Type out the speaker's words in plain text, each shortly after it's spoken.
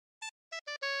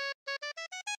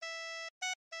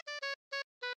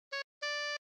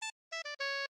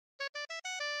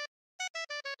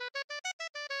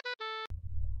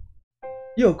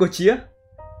Yo, Kochiya,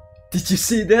 did you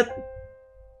see that?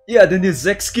 Yeah, the new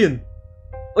Zack skin.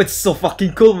 Oh, it's so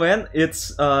fucking cool, man.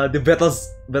 It's the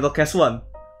battle cast one.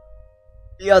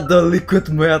 Yeah, the liquid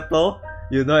metal,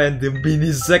 you know, and the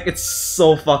mini Zack. It's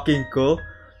so fucking cool.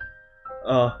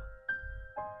 Uh,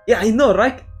 yeah, I know,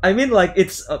 right? I mean, like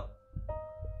it's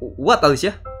what,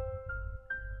 Alicia?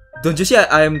 Don't you see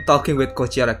I'm talking with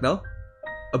Kochiya right now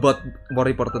about more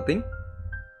important thing?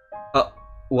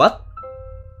 What?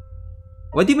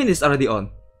 What do you mean it's already on?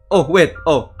 Oh, wait.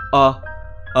 Oh,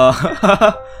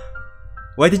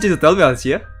 why did you tell me,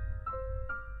 Alicia?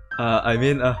 I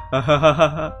mean,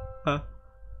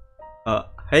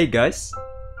 hey guys.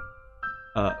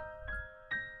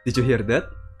 Did you hear that?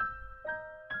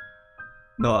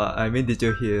 No, I mean, did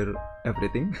you hear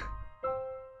everything?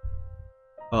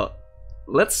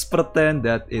 Let's pretend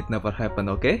that it never happened,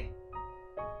 okay?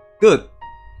 Good.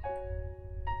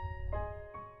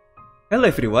 Hello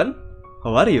everyone,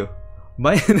 how are you?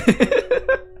 My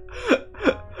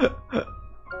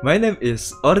My name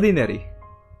is Ordinary,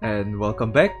 and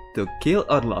welcome back to Kill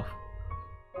or Love.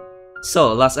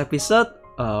 So, last episode,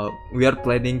 we are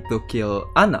planning to kill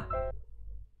Anna.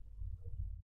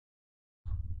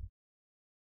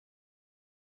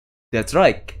 That's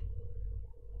right.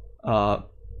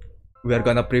 We are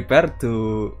gonna prepare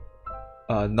to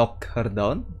knock her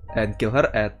down and kill her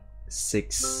at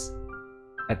 6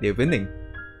 at the evening.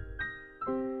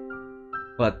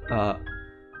 But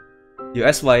you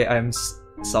ask why I'm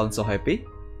sound so happy?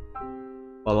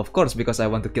 Well, of course, because I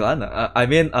want to kill Anna. I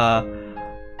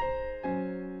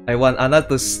want Anna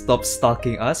to stop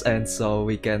stalking us, and so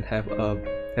we can have a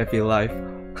happy life.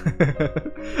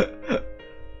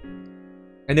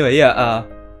 Anyway, yeah.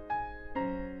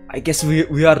 I guess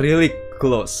we are really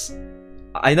close.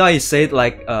 I know I said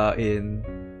like in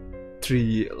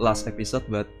 3 last episode,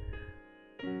 but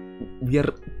we are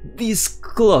this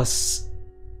close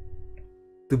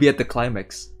to be at the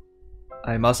climax.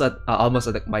 I'm also almost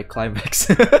at my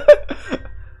climax.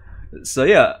 So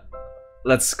yeah,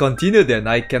 let's continue then.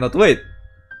 I cannot wait.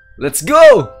 Let's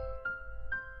go!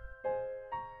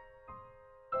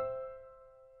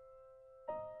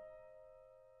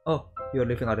 Oh, you're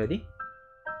leaving already?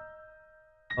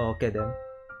 Oh, okay then.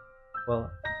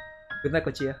 Well, good night,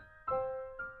 Kochiya.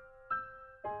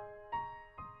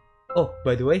 Oh,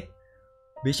 by the way,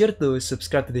 be sure to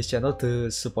subscribe to this channel to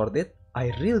support it.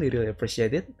 I really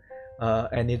appreciate it.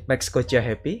 And it makes Kochiya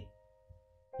happy.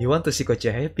 You want to see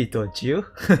Kochiya happy, don't you?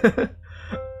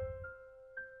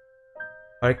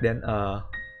 Alright then,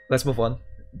 let's move on.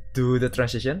 Do the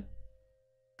transition.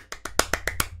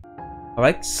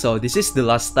 Alright, so this is the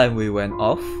last time we went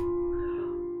off.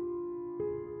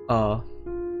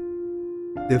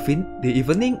 The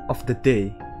evening of the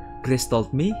day, Grace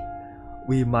told me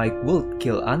we would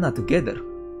kill Anna together.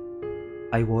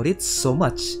 I worried so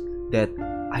much that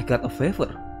I got a fever.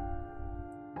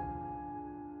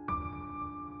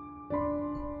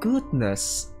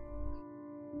 Goodness.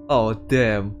 Oh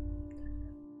damn.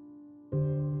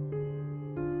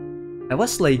 I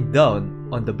was laying down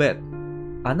on the bed.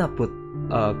 Anna put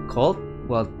a cold,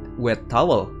 wet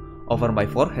towel over my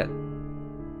forehead.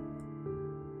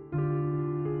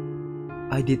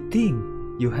 I did think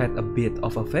you had a bit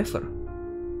of a fever.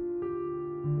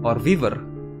 Or fever.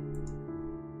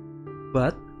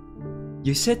 But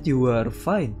you said you were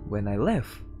fine when I left.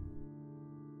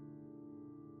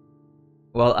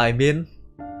 Well, I mean,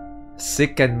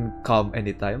 sick can come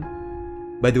anytime.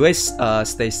 By the way,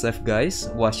 stay safe guys,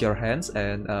 wash your hands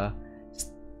and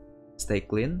stay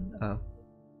clean.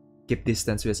 Keep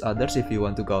distance with others if you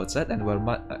want to go outside, and wear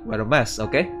a mask,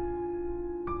 okay?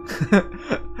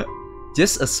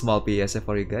 Just a small PSA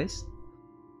for you guys.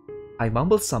 I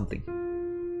mumbled something.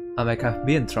 I might have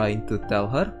been trying to tell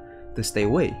her to stay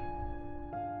away.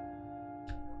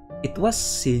 It was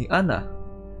seeing Anna,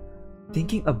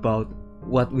 thinking about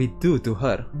what we do to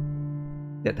her,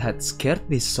 that had scared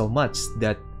me so much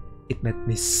that it made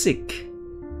me sick.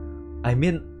 I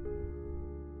mean,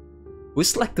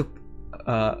 who's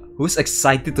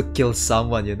excited to kill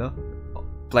someone, you know?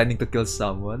 Planning to kill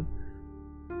someone?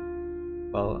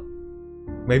 Well,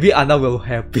 maybe Anna will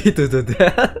happy to do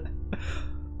that.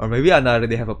 Or maybe Anna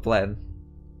already have a plan.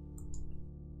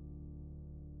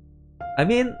 I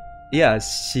mean, yeah,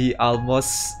 she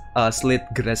almost slit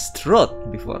Grace's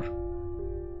throat before.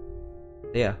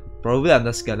 Yeah, probably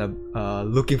Anna's gonna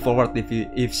looking forward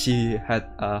if she has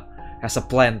a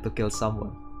plan to kill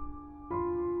someone.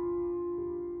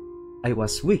 I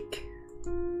was weak.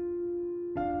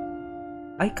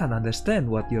 I can't understand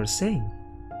what you're saying.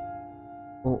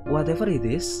 Whatever it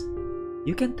is,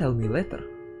 you can tell me later.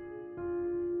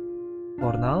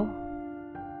 For now,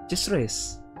 Just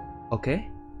raise,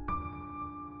 okay?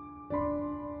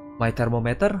 My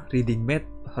thermometer reading made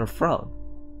her frown.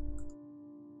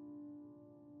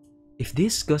 If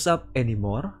this goes up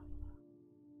anymore,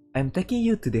 I'm taking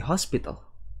you to the hospital.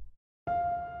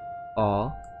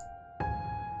 Oh.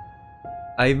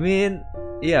 I mean,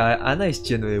 yeah, Anna is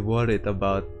genuinely worried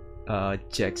about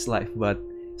Jack's life, but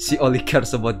she only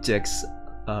cares about Jack's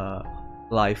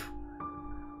life.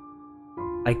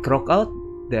 I croak out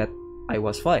that I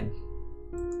was fine.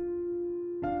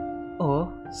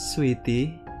 Oh,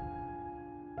 sweetie.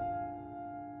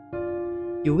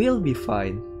 You will be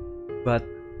fine, but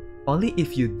only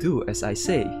if you do as I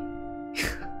say.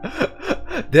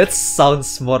 That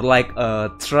sounds more like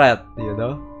a threat, you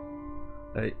know?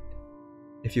 Like,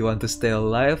 if you want to stay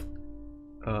alive,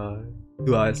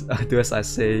 do as I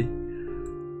say.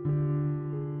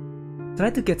 Try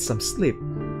to get some sleep.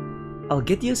 I'll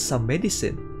get you some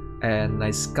medicine and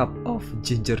nice cup of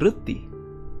ginger root tea.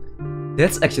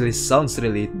 That actually sounds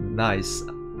really nice.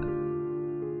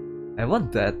 I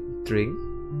want that drink.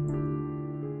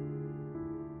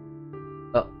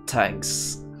 Oh,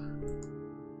 thanks.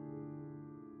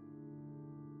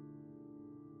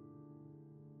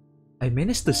 I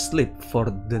managed to sleep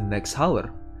for the next hour,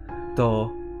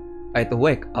 though I'd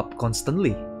wake up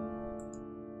constantly.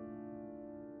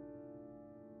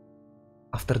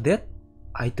 After that,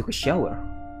 I took a shower.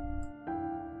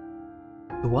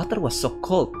 The water was so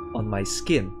cold on my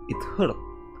skin, it hurt,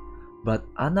 but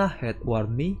Anna had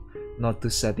warned me not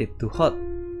to set it too hot,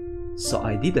 so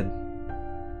I didn't.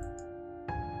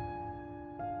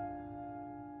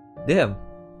 Damn.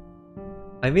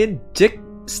 I mean, Jack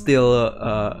still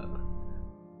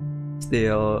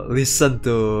listen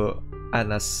to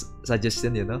Anna's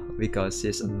suggestion, you know, because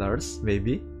she's a nurse,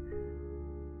 maybe.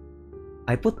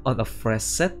 I put on a fresh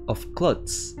set of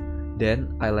clothes.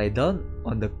 Then I lay down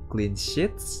on the clean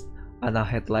sheets Anna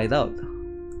had laid out.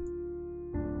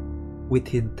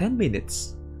 Within 10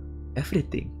 minutes,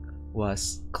 everything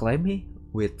was clammy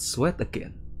with sweat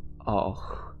again. Oh.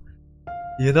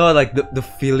 You know, like the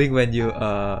feeling when you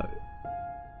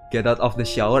get out of the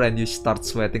shower and you start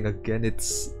sweating again, it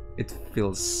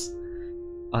feels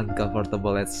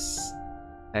uncomfortable as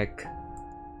heck.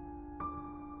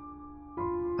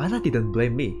 Anna didn't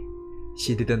blame me.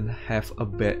 She didn't have a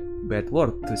bad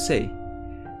word to say.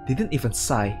 Didn't even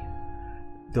sigh.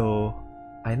 Though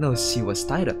I know she was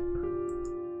tired.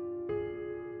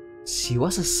 She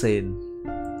was a saint.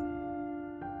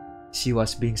 She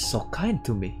was being so kind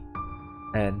to me.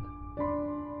 And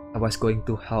I was going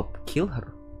to help kill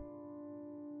her.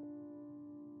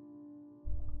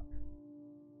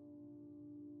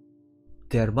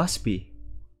 There must be,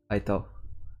 I thought,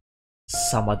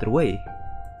 some other way.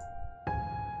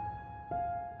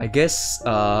 I guess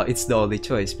it's the only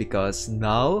choice because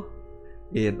now,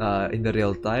 in the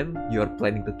real time, you are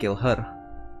planning to kill her.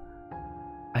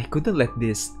 I couldn't let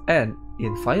this end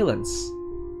in violence.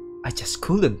 I just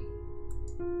couldn't.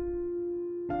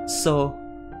 So,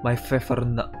 my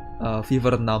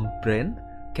fever-numb brain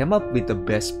came up with the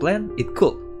best plan it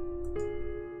could.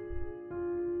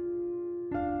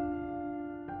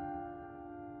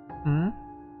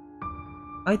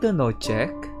 I don't know, Jack.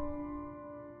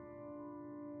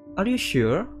 Are you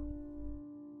sure?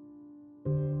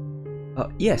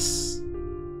 Yes.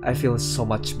 I feel so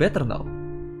much better now.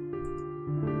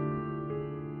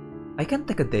 I can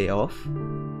take a day off.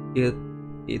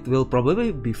 It will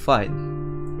probably be fine.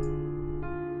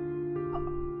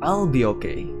 I'll be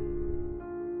okay.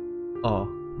 Oh.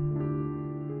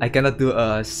 I cannot do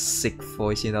a sick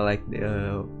voice, you know, like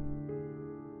a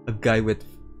guy with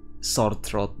sore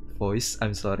throat voice.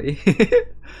 I'm sorry.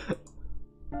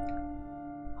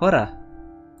 Hora.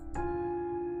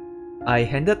 I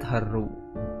handed her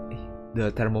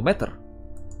the thermometer.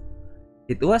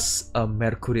 It was a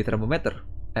mercury thermometer,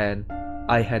 and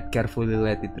I had carefully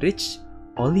let it reach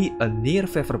only a near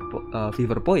fever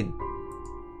point.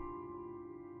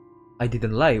 I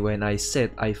didn't lie when I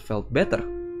said I felt better,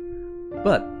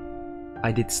 but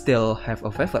I did still have a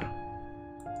fever.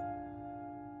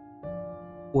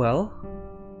 Well,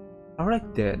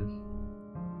 alright then.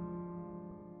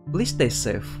 Please stay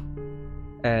safe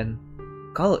and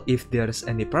call if there's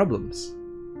any problems.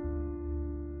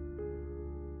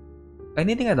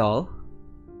 Anything at all?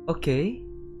 Okay.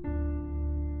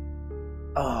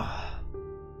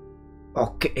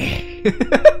 Okay.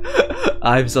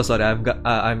 I'm so sorry.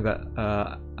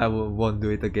 I won't do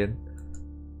it again.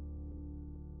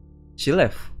 She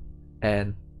left,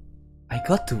 and I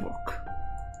got to work.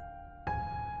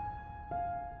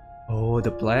 Oh,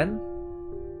 the plan?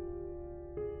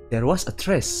 There was a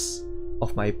trace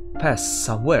of my past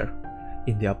somewhere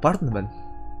in the apartment.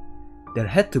 There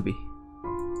had to be.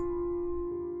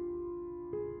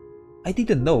 I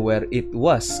didn't know where it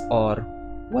was or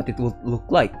what it would look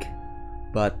like,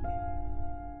 but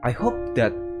I hoped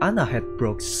that Anna had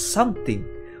brought something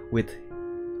with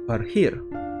her here.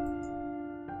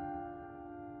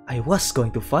 I was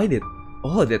going to find it.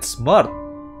 Oh, that's smart.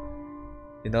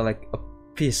 You know, like a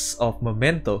piece of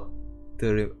memento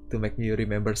to make me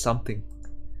remember something.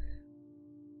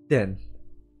 Then,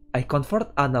 I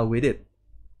comfort Anna with it.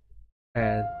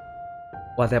 And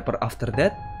whatever after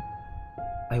that,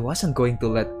 I wasn't going to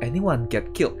let anyone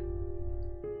get killed.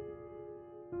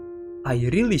 I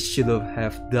really should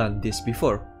have done this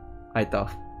before, I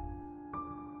thought.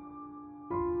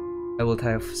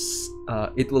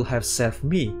 It will have saved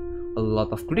me a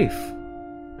lot of grief.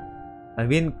 I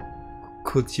mean,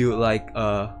 could you like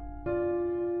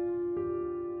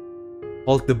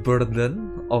hold the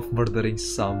burden of murdering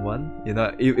someone? You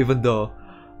know, even though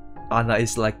Anna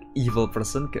is like evil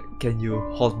person, can you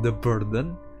hold the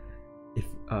burden if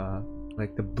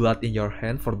like the blood in your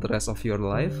hand for the rest of your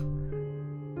life?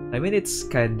 I mean, it's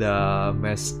kinda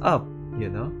messed up, you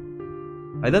know.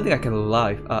 I don't think I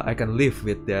can live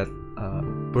with that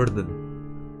burden.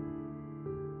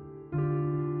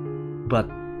 But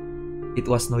it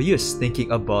was no use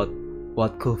thinking about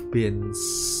what could have been.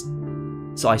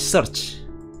 So I searched.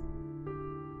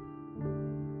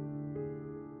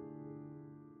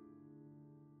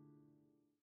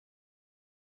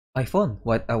 I found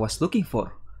what I was looking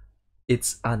for.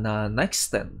 It's on a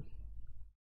nightstand.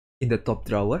 In the top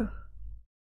drawer.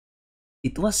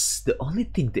 It was the only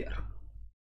thing there.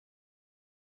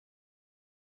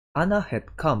 Anna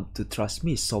had come to trust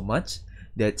me so much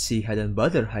that she hadn't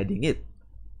bothered hiding it.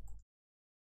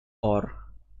 Or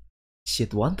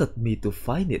she'd wanted me to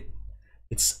find it.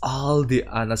 It's all the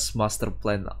Anna's master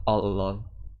plan all along.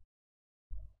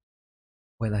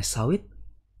 When I saw it,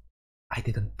 I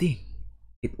didn't think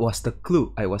it was the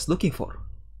clue I was looking for.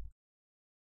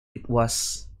 It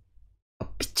was a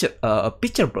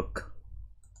picture book.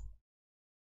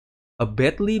 A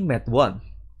badly made one,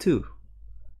 too.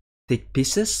 Thick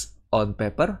pieces on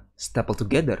paper stapled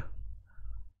together.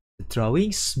 The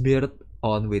drawings smeared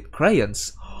on with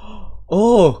crayons.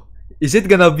 Oh, is it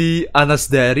gonna be Anna's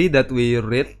diary that we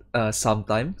read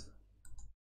sometimes?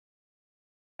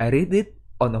 I read it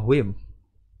on a whim.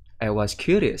 I was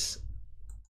curious.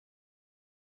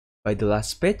 By the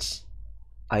last page,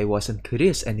 I wasn't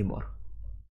curious anymore.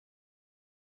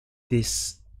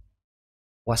 This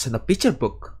wasn't a picture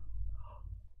book.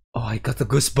 Oh, I got the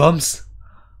goosebumps.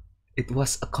 It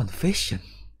was a confession.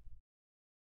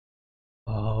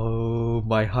 Oh,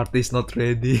 my heart is not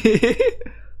ready.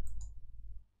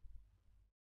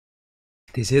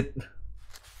 Is it?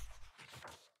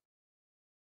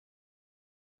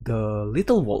 The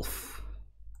little wolf.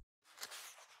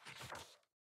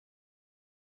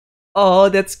 Oh,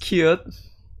 that's cute.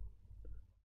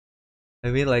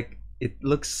 I mean, like, it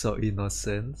looks so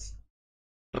innocent.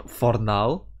 For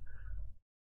now.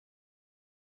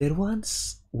 There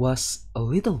once was a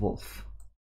little wolf.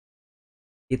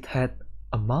 It had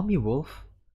a mommy wolf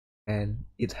and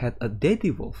it had a daddy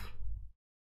wolf.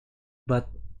 But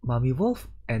mommy wolf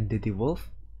and daddy wolf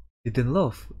didn't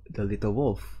love the little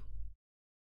wolf.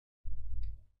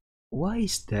 Why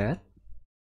is that?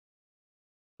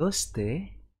 Because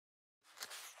they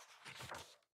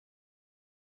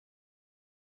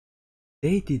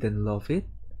didn't love it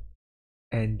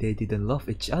and they didn't love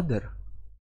each other.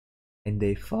 And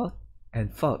they fought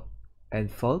and fought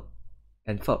and fought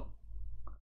and fought.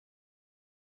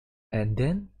 And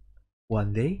then,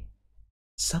 one day,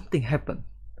 something happened.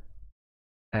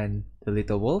 And the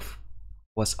little wolf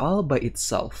was all by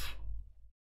itself.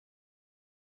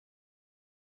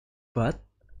 But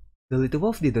the little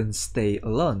wolf didn't stay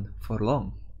alone for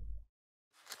long.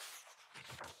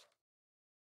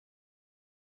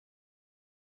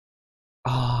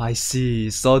 Ah, I see.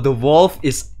 So the wolf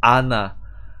is Anna.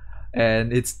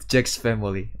 And it's Jack's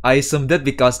family. I assume that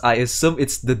because I assume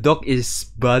it's the dog is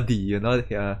Buddy, you know,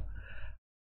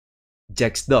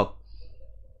 Jack's dog.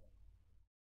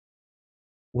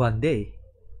 One day,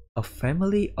 a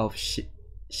family of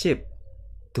sheep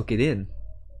took it in.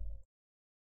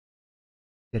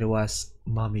 There was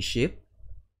mommy sheep,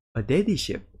 a daddy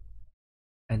sheep,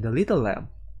 and a little lamb.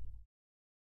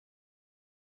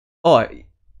 Oh,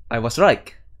 I was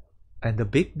right. And the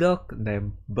big dog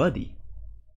named Buddy.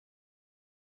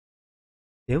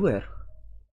 They were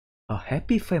a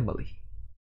happy family.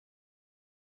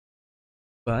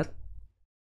 But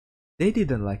they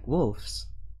didn't like wolves.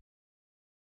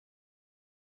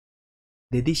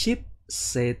 Daddy sheep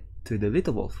said to the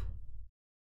little wolf,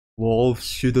 "Wolves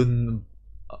shouldn't...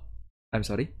 I'm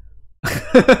sorry.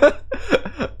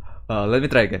 Let me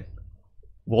try again.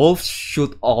 Wolves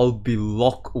should all be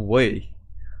locked away.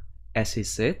 As he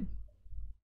said,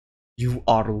 you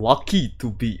are lucky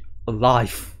to be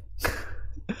alive.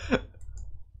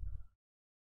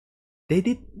 They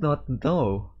did not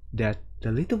know that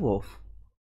the little wolf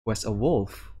was a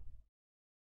wolf.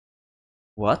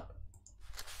 What?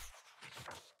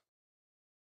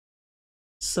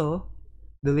 So,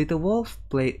 the little wolf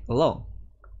played along,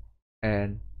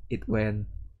 and it went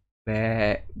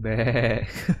bah, bah,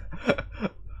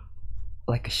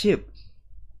 like a sheep,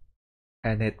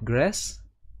 and ate grass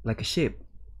like a sheep.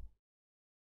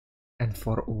 And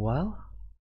for a while,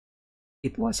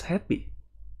 it was happy.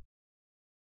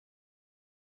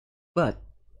 But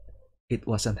it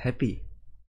wasn't happy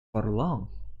for long.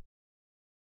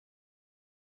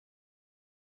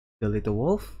 The little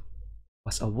wolf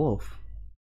was a wolf.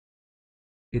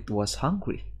 It was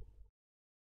hungry.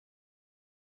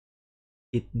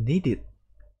 It needed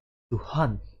to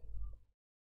hunt.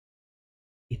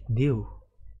 It knew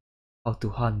how to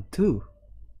hunt too.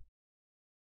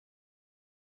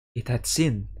 It had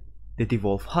seen the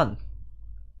wolf hunt.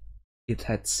 It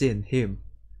had seen him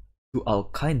do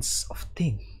all kinds of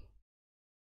things.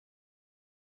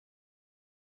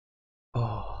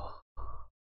 Oh.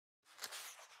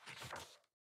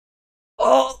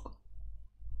 Oh!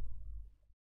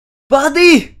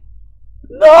 Buddy!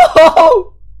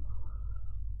 No!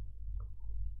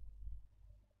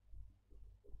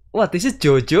 What, is it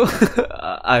Jojo?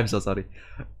 I'm so sorry.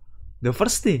 The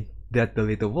first thing that the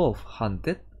little wolf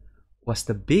hunted was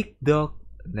the big dog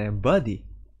named Buddy.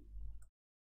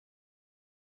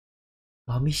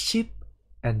 Mommy sheep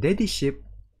and daddy sheep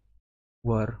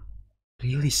were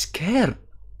really scared.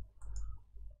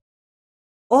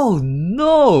 Oh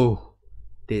no!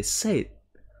 They said.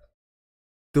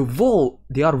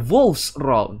 There are wolves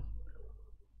around.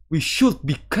 We should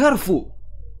be careful.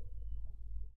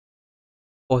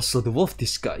 Also the wolf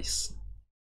disguise.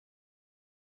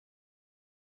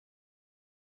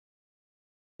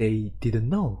 They didn't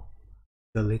know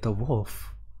the little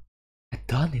wolf had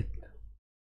done it.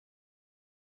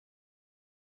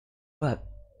 But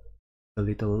the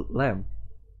little lamb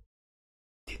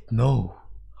did know.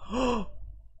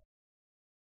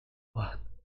 What?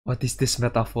 What is this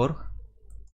metaphor?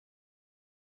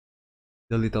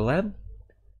 The little lamb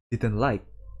didn't like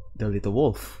the little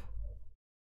wolf.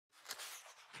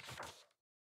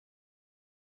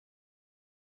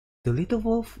 The little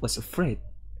wolf was afraid.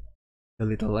 The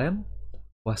little lamb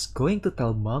was going to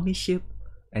tell mommy sheep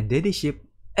and daddy sheep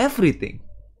everything.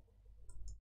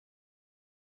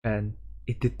 And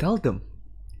it did tell them.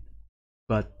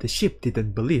 But the sheep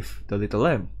didn't believe the little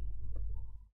lamb.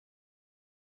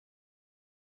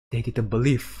 They didn't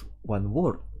believe one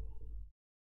word.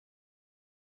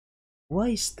 Why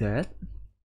is that?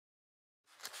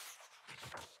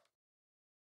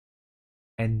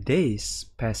 And days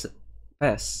pass,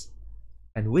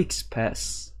 and weeks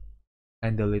pass,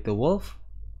 and the little wolf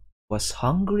was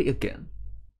hungry again.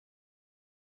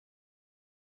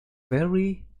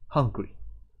 Very hungry.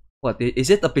 What, is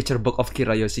it a picture book of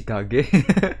Kira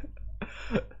Yoshikage?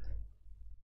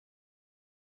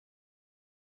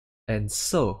 And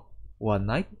so, one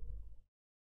night,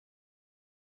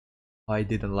 I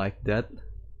didn't like that.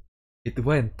 It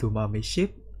went to mommy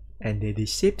sheep and daddy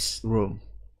sheep's room.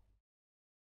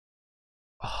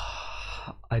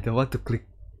 I don't want to click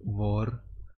more.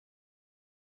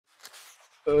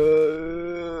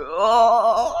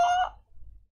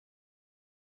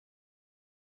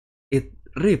 It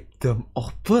ripped them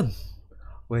open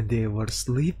when they were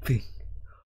sleeping.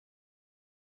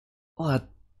 What?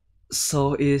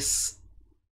 So is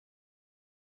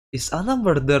Anna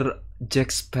murder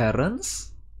Jack's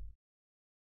parents?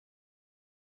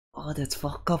 Oh, that's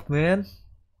fucked up, man.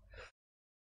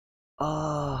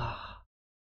 I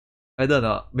don't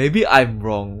know. Maybe I'm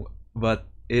wrong, but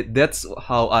that's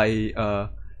how I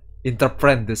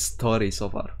interpret this story so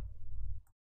far.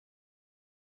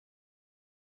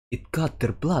 It got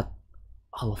their blood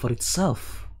all over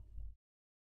itself.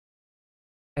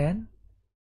 And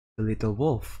the little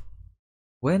wolf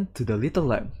went to the little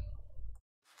lamb.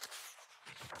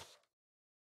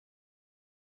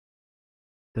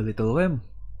 The little lamb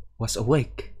was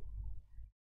awake.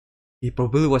 He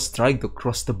probably was trying to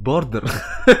cross the border.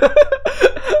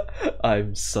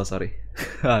 I'm so sorry.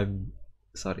 I'm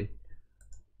sorry.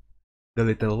 The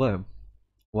little lamb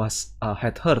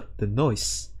had heard the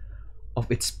noise of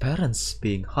its parents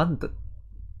being hunted.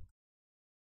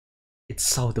 It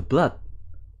saw the blood,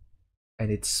 and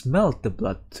it smelled the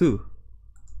blood too.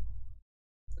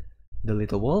 The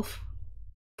little wolf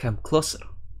came closer.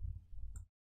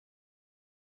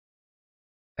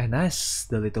 And as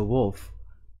the little wolf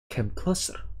came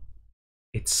closer,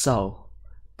 it saw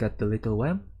that the little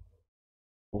lamb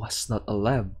was not a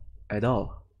lamb at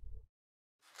all.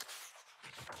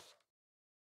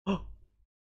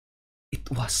 It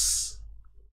was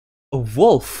a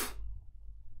wolf.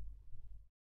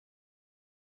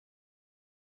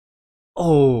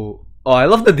 Oh, I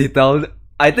love the detail.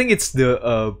 I think it's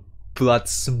the blood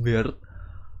smeared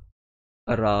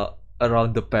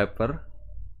around the pepper.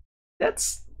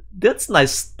 That's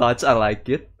nice touch. I like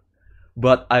it.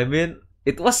 But I mean,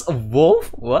 it was a wolf.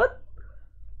 What?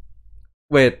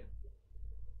 Wait,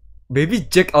 maybe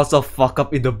Jack also fuck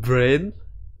up in the brain,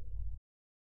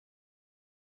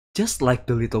 just like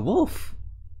the little wolf.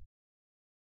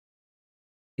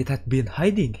 It had been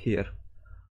hiding here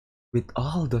with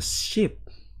all those sheep.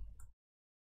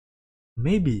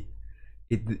 Maybe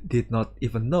it did not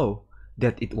even know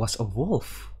that it was a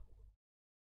wolf.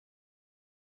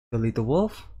 The little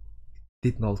wolf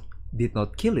did not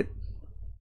kill it.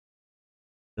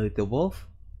 The little wolf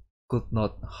could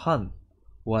not hunt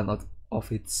one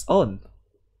of its own.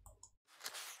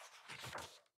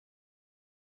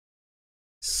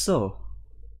 So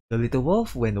the little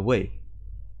wolf went away.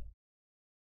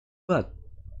 But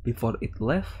before it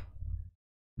left,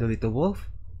 the little wolf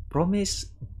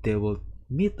promised they would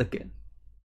meet again.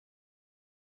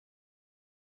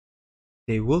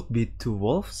 They would be two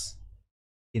wolves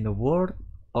in a world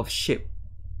of sheep.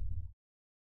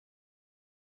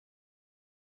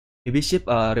 Maybe sheep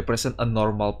represent a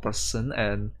normal person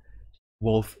and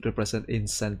wolf represent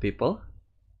insane people.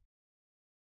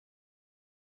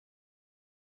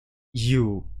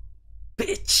 You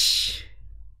bitch!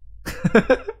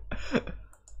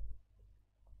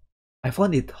 I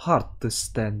found it hard to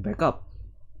stand back up.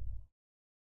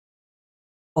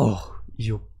 Oh,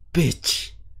 you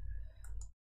bitch!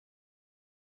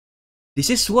 This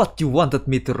is what you wanted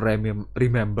me to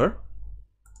remember?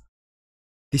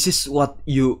 This is what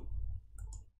you...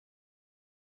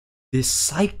 This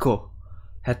psycho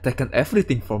had taken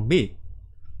everything from me.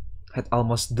 Had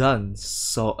almost done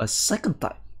so a second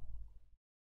time.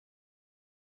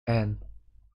 And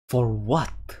for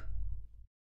what?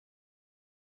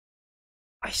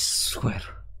 I swear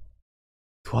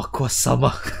to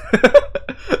Aqua-sama.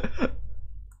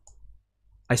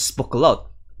 I spoke aloud.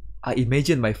 I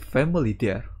imagined my family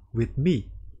there with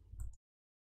me.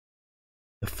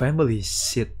 The family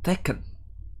she'd taken.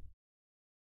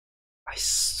 I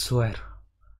swear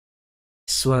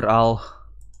I'll...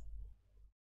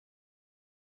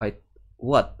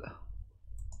 What?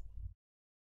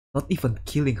 Not even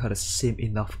killing her seemed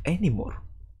enough anymore.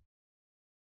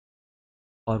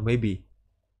 Or maybe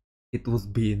it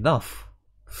would be enough.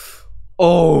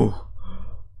 Oh!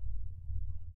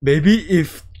 Maybe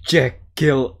if Jack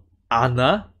killed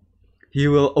Anna, he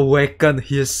will awaken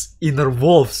his inner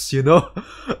wolves, you know?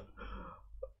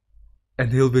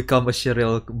 And he'll become a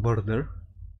serial murderer.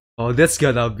 Oh, that's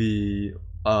gonna be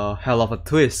a hell of a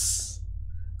twist.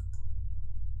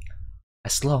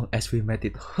 As long as we made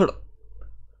it hurt,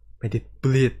 made it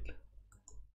bleed.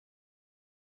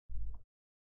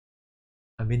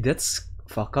 I mean, that's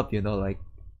fuck up, you know, like...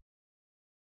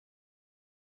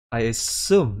 I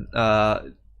assume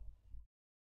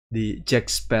the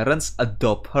Jack's parents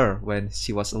adopt her when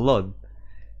she was alone.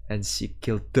 And she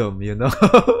killed them, you know?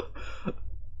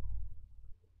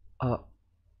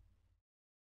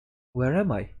 Where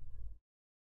am I?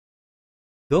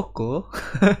 Doko?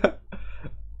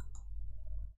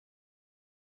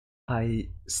 I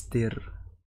stirred,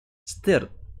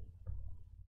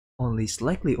 only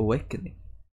slightly awakening.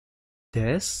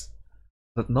 Des,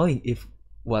 not knowing if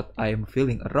what I am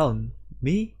feeling around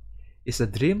me is a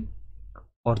dream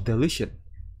or delusion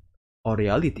or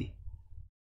reality.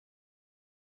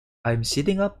 I'm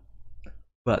sitting up,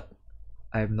 but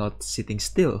I'm not sitting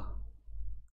still.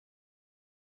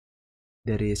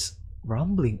 There is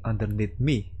rumbling underneath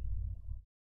me.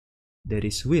 There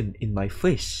is wind in my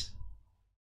face.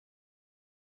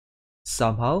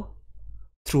 Somehow,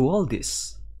 through all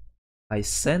this, I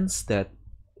sense that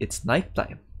it's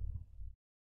nighttime.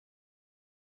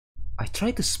 I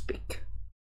try to speak.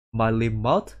 My limp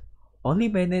mouth only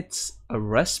manages a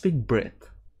rasping breath.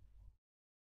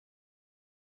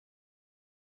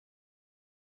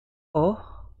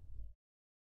 Oh,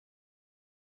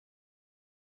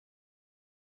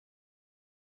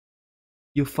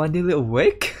 you finally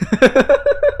awake?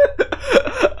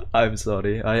 I'm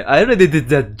sorry, I already did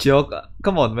that joke.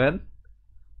 Come on, man.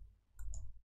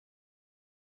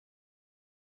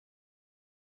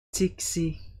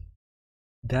 Tixie,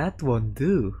 that won't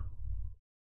do.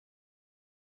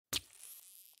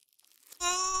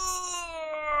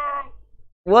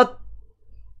 What?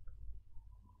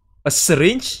 A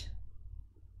syringe?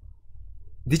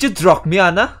 Did you drug me,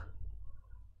 Anna?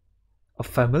 A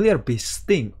familiar bee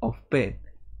sting of pain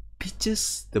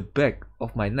pinches the back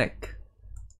of my neck.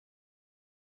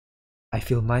 I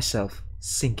feel myself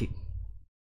sinking.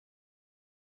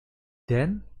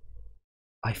 Then,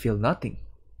 I feel nothing.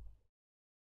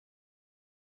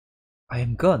 I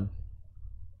am gone.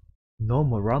 No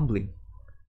more rumbling.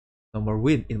 No more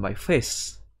wind in my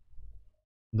face.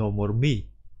 No more me.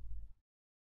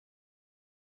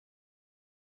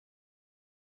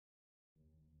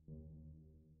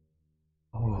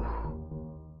 Oh.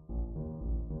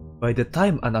 By the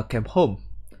time Anna came home,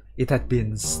 it had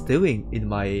been stewing in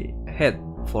my head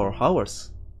for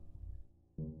hours.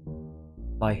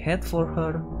 My hate for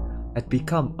her had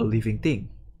become a living thing,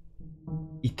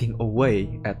 eating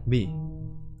away at me.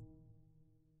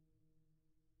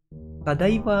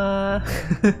 Tadaima!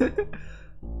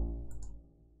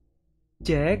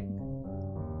 Jack?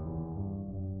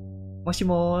 Moshi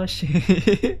moshi.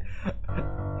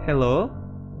 Hello?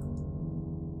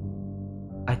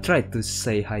 I tried to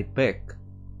say hi back,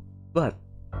 but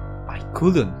I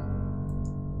couldn't.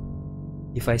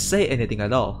 If I say anything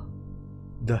at all,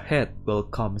 the head will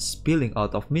come spilling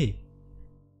out of me.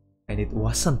 And it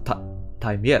wasn't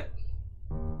time yet.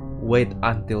 Wait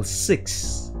until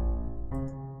 6.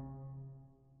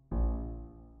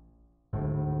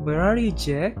 Where are you,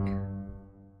 Jack?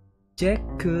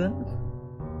 Jack-kun?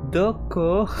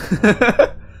 Doko?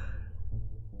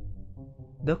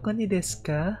 Doko ni desu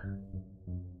ka?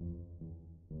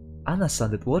 Anna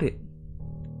sounded worried.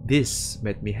 This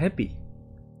made me happy.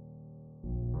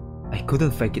 I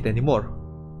couldn't fake it anymore.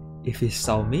 If he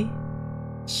saw me,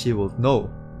 she would know.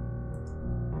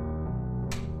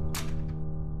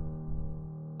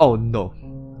 Oh no.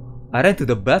 I ran to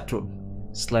the bathroom,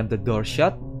 slammed the door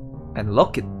shut, and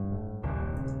locked it.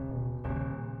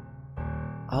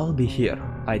 I'll be here,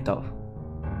 I thought.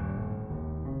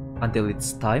 Until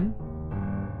it's time,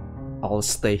 I'll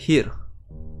stay here.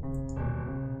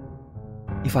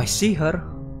 If I see her,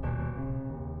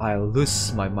 I'll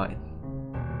lose my mind.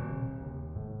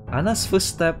 Anna's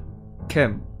footstep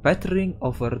came pattering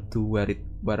over to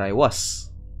where I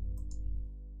was.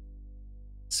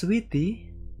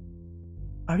 Sweetie,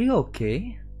 are you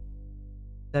okay?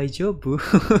 Daijoubu?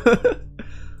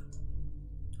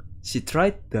 She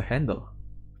tried the handle,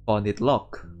 found it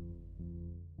locked.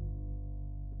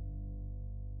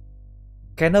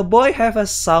 Can a boy have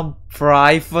some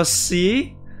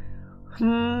privacy?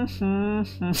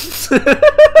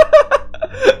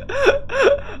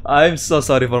 I'm so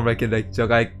sorry for making that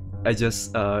joke. I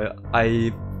just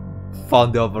I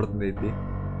found the opportunity.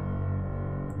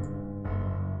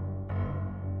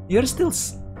 You're still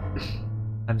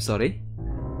I'm sorry.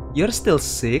 You're still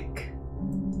sick?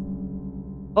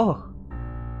 Oh,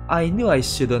 I knew I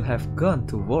shouldn't have gone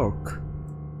to work.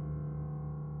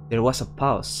 There was a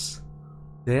pause.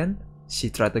 Then she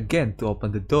tried again to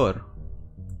open the door.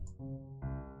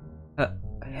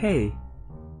 Hey,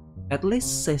 at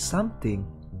least say something.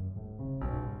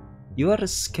 You are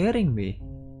scaring me.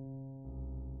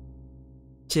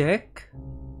 Jack,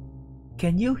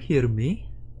 can you hear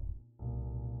me?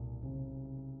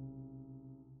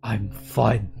 I'm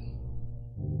fine.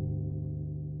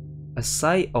 A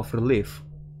sigh of relief.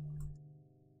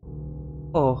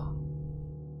 Oh,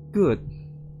 good.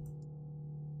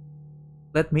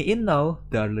 Let me in now,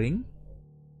 darling.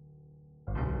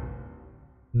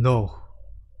 No.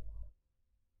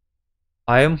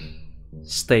 I am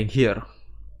staying here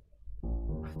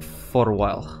for a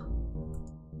while.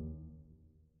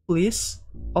 Please,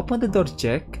 open the door,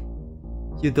 Jack.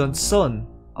 You don't sound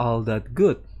all that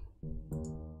good.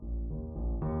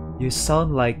 You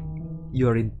sound like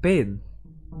you're in pain.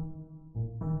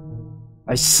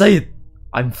 I said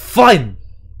I'm fine!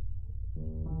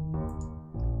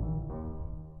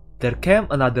 There came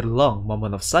another long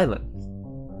moment of silence.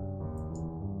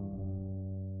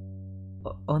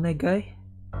 Onegai?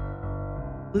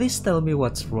 Please tell me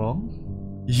what's wrong.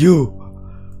 You!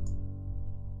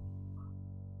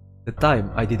 The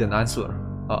time I didn't answer.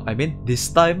 This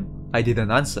time I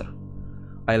didn't answer.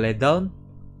 I lay down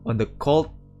on the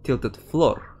cold, tilted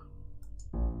floor.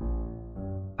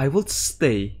 I would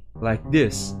stay like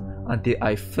this until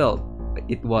I felt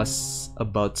it was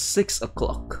about 6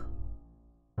 o'clock.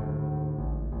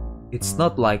 It's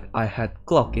not like I had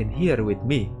clock in here with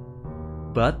me,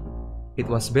 but it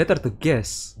was better to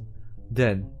guess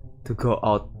than to go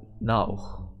out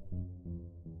now.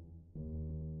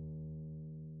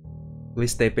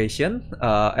 Please stay patient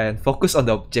and focus on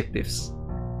the objectives.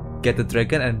 Get the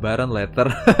dragon and baron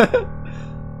later.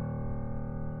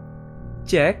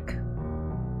 Jack?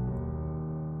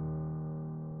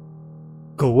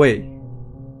 Go away.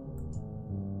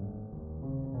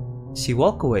 She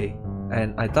walked away,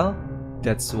 and I thought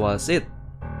that was it.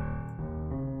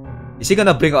 Is he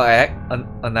gonna bring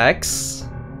an axe?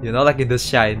 You know, like in The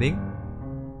Shining?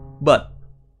 But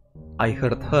I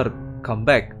heard her come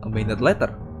back a minute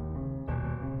later.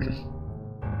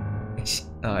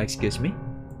 Excuse me?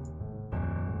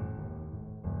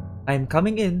 I'm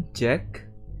coming in, Jack.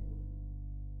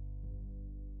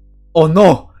 Oh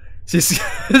no! She's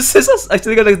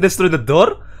actually gonna destroy the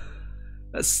door?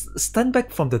 Stand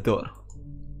back from the door.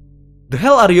 The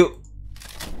hell are you?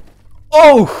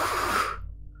 Oh!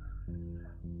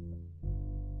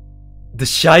 The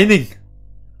Shining!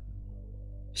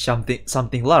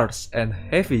 Something large and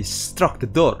heavy struck the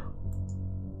door.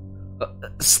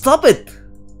 Stop it!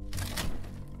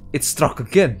 It struck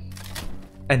again.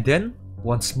 And then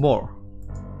once more.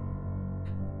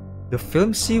 The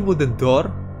flimsy wooden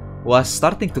door was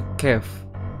starting to cave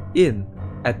in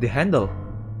at the handle.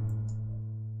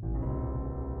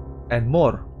 And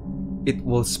more, it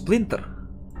will splinter.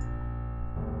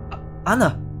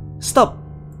 Anna, stop!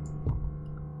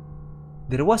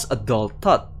 There was a dull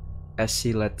thud as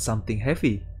she let something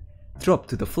heavy drop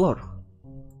to the floor.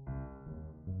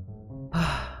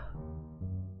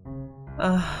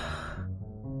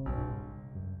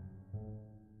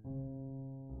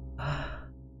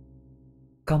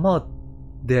 Come out,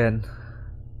 then.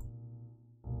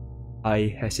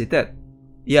 I hesitate.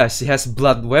 Yeah, she has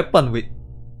blood weapon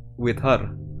with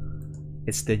her.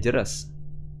 It's dangerous.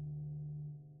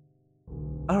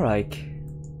 Alright.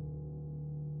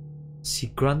 She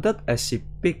grunted as she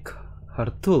picked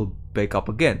her tool back up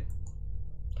again.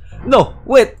 No,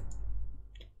 wait!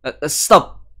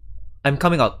 Stop! I'm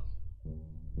coming out.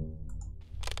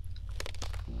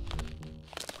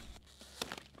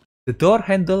 The door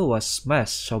handle was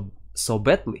smashed so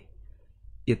badly,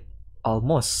 it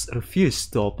almost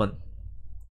refused to open.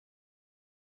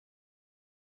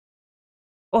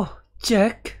 Oh,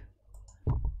 Jack!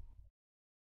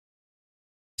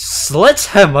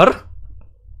 Sledgehammer?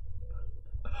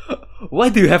 Why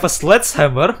do you have a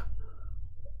sledgehammer?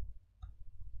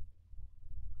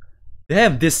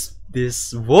 Damn,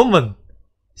 this woman,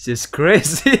 she's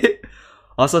crazy.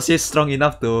 Also, she's strong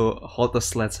enough to hold a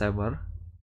sledgehammer.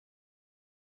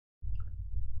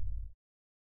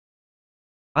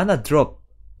 Anna dropped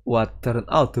what turned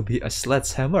out to be a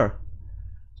sledgehammer.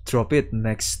 Drop it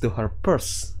next to her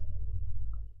purse,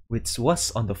 which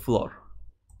was on the floor.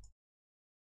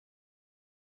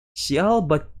 She all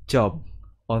but jumped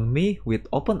on me with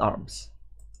open arms.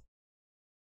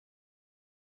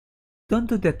 Don't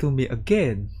do that to me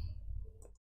again.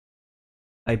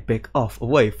 I backed off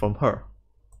away from her.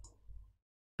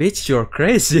 Bitch, you're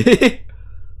crazy.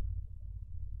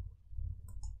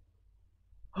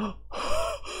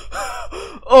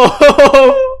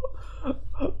 Oh!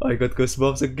 I got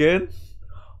goosebumps again.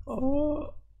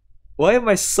 Oh, why am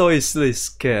I so easily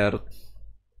scared?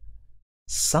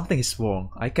 Something is wrong.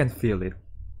 I can feel it.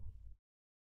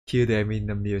 Cue them in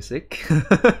the music.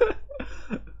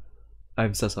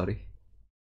 I'm so sorry.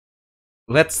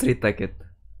 Let's retake it.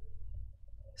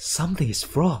 Something is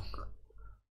wrong.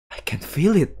 I can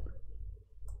feel it.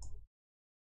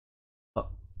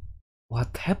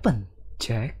 What happened,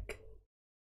 Jack?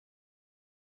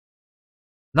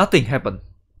 Nothing happened.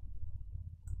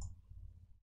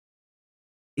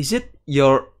 Is it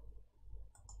your...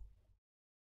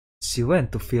 She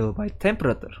went to feel my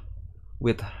temperature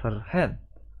with her hand,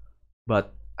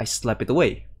 but I slapped it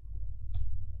away.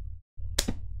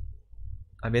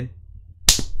 I mean,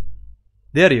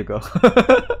 there you go.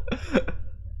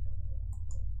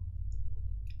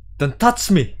 Don't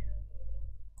touch me!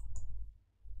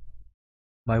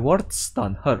 My words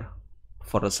stunned her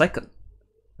for a second.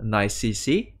 Nice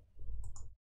CC.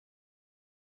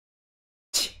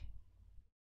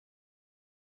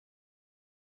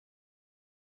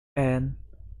 And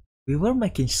we were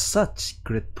making such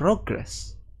great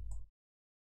progress.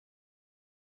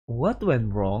 What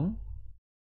went wrong?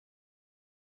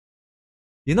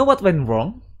 You know what went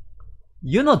wrong?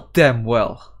 You know damn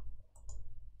well.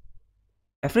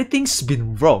 Everything's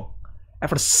been wrong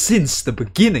ever since the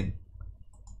beginning.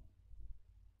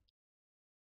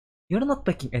 You're not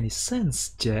making any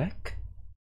sense, Jack.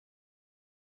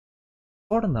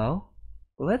 For now,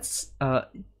 let's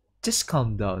just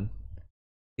calm down.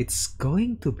 It's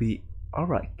going to be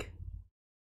alright.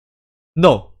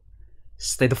 No!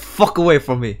 Stay the fuck away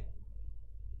from me.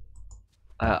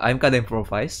 I'm gonna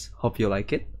improvise. Hope you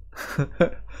like it.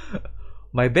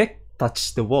 My back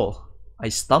touched the wall. I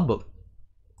stumbled.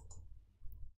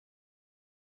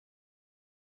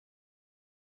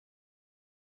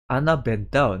 Anna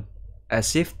bent down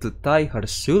as if to tie her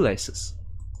shoelaces.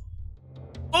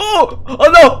 Oh!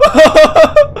 Oh no!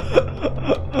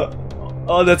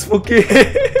 Oh, that's spooky.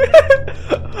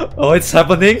 Oh, it's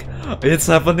happening. It's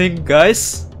happening,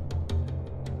 guys.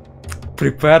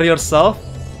 Prepare yourself.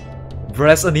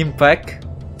 Brace an impact.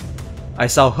 I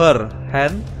saw her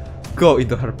hand go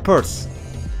into her purse.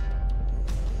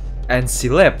 And she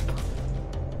leapt.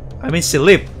 She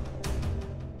leaped.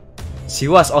 She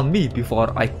was on me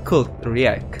before I could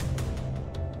react.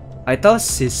 I thought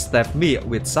she stabbed me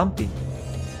with something.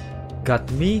 Got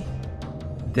me,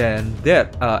 then there,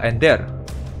 and there.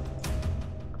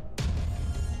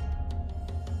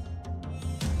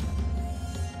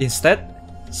 Instead,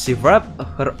 she wrapped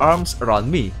her arms around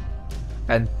me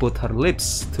and put her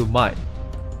lips to mine.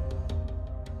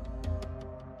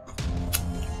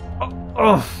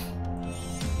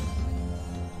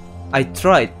 I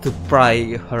tried to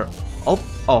pry her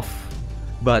off,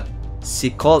 but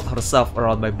she coiled herself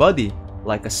around my body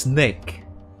like a snake.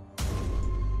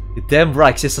 Damn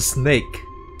right, she's a snake.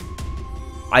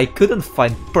 I couldn't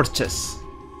find purchase.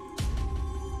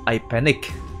 I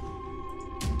panicked.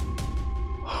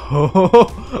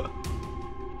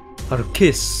 Her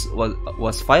kiss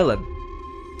was violent.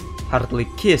 Hardly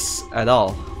kiss at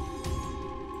all.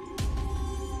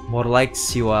 More like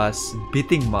she was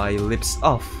beating my lips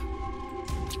off.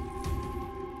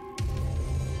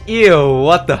 Ew,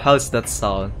 what the hell is that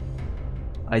sound?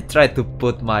 I tried to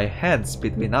put my hands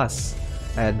between us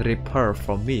and rip her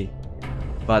from me,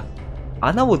 but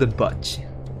Anna wouldn't budge.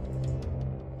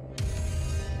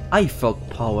 I felt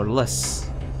powerless.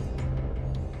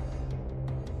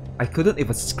 I couldn't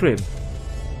even scream.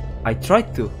 I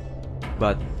tried to,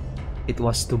 but it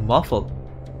was too muffled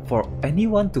for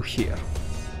anyone to hear.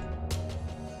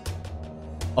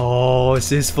 Oh,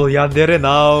 she's full yandere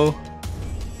now.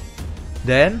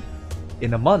 Then,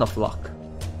 in a amount of luck,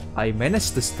 I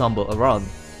managed to stumble around,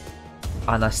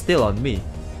 Anna still on me,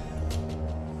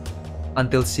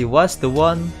 until she was the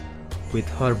one with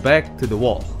her back to the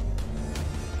wall.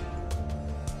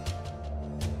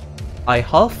 I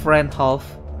half ran,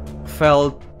 half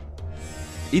fell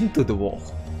into the wall.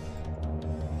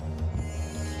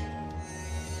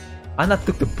 Anna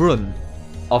took the brunt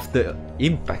of the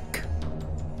impact.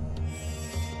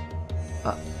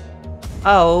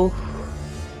 Ow.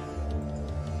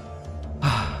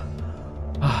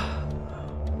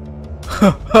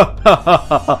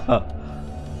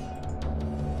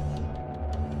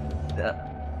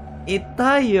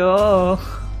 Itayo.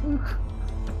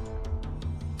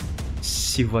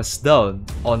 She was down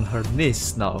on her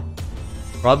knees now,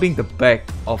 rubbing the back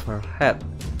of her head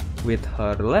with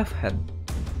her left hand.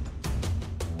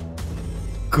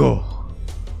 Go.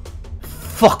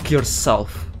 Fuck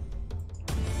yourself.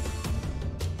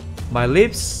 My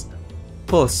lips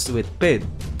pulsed with pain,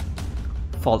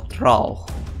 felt raw.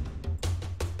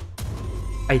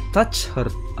 I touched her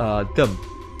thumb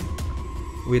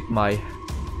with my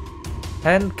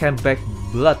hand, came back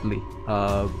bloody.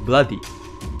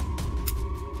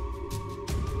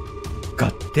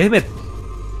 God damn it!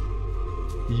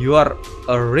 You are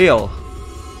a real.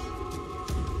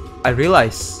 I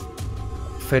realized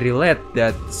very late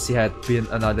that she had been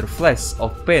another flash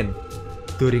of pain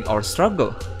during our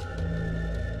struggle.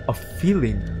 A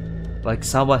feeling like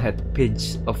someone had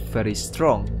pinched a very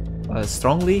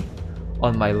strongly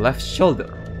on my left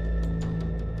shoulder.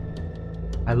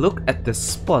 I looked at the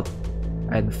spot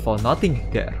and found nothing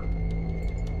there.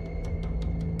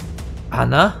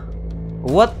 Anna?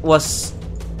 What was...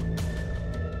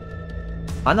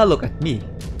 Anna looked at me,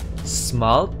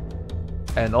 smiled,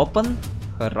 and opened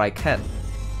her right hand.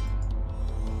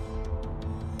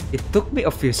 It took me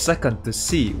a few seconds to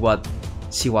see what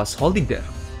she was holding there.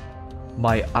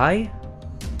 My eyes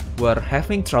were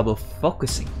having trouble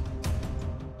focusing.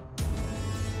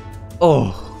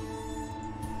 Oh,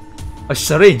 a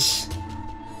syringe!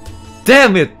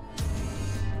 Damn it!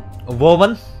 A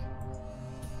woman?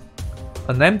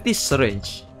 An empty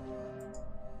syringe.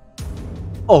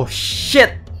 Oh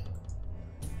shit!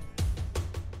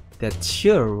 That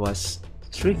sure was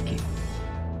tricky.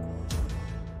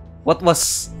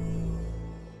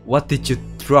 What did you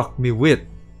drug me with?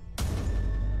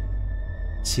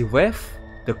 She waved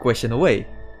the question away,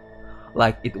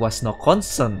 like it was no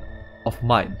concern of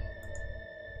mine.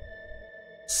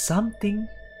 Something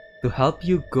to help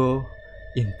you go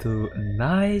into a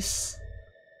nice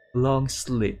long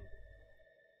sleep.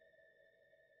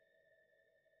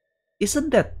 Isn't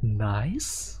that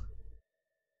nice?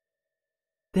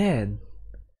 Then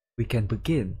we can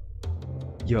begin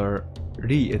your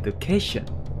re-education.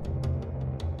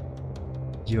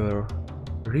 Your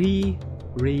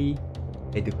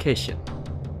re-education.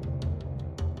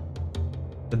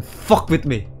 Don't fuck with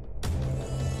me.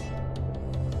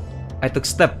 I took a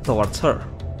step towards her.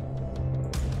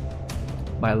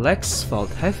 My legs felt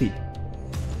heavy.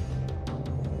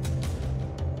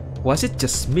 Was it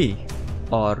just me?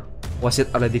 Or was it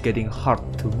already getting hard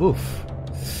to move?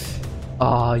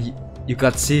 You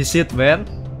got see shit, man.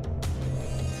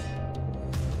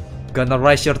 Gonna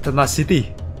rise your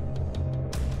tenacity.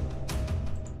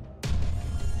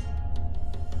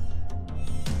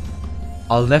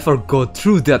 I'll never go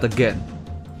through that again.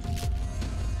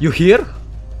 You hear?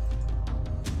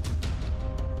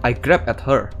 I grabbed at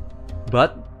her,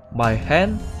 but my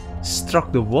hand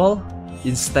struck the wall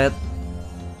instead.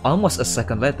 Almost a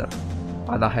second later,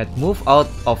 Anna had moved out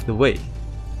of the way.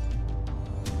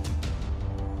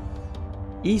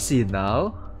 Easy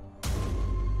now.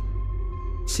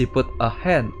 She put a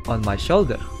hand on my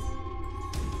shoulder.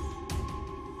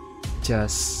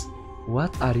 Just what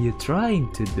are you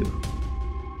trying to do?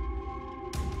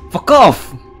 Fuck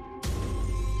off!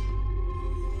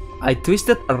 I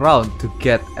twisted around to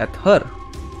get at her,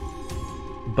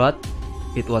 but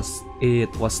it was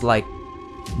like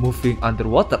moving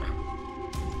underwater.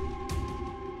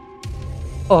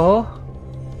 Oh,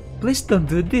 please don't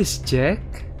do this, Jack.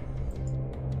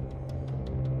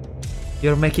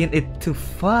 You're making it too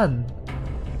fun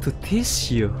to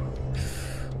tease you.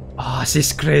 Oh,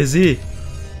 she's crazy.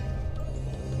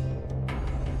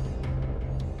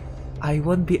 I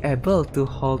won't be able to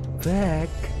hold back.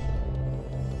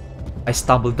 I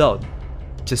stumbled down,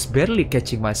 just barely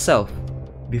catching myself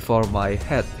before my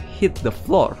head hit the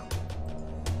floor.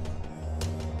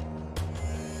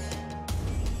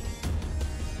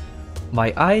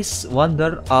 My eyes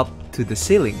wandered up to the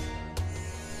ceiling.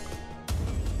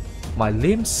 My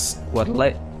limbs were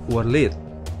lit.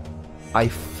 I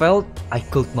felt I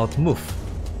could not move.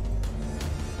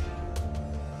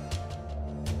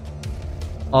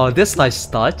 Oh, this nice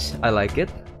touch. I like it.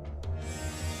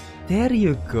 There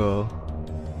you go.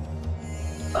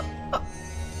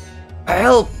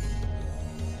 Help!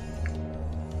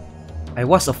 I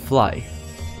was a fly.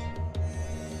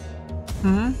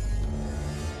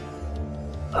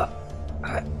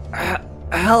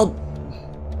 Help!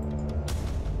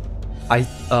 I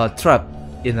trapped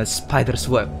in a spider's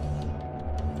web.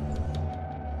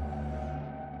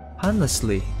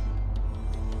 Honestly,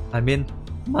 I mean,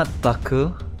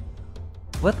 Mataku,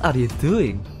 what are you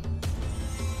doing?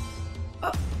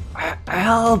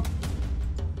 Help!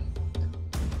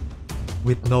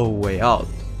 With no way out.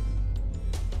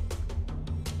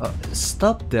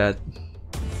 Stop that.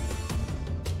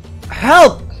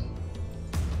 Help!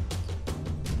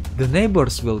 The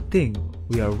neighbors will think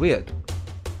we are weird.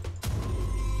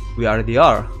 We already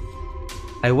are.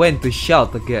 I went to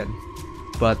shout again,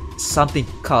 but something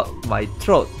caught my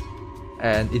throat,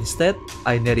 and instead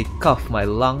I nearly coughed my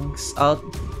lungs out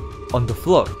on the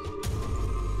floor.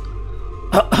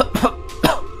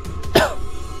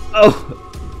 Oh.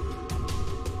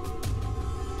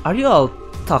 Are you all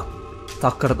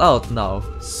tuckered out now,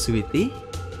 sweetie?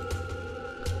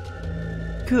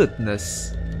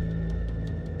 Goodness,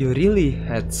 you really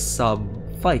had some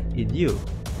fight in you.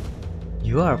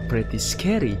 You are pretty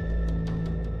scary.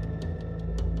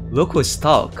 Look who's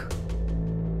talk.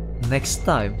 Next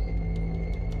time,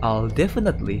 I'll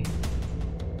definitely.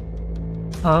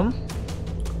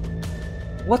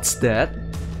 What's that?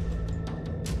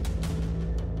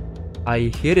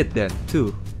 I hear it then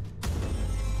too.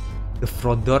 The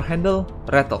front door handle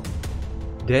rattled.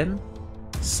 Then,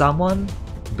 someone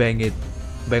bang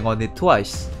on it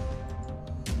twice.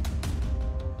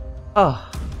 Ah.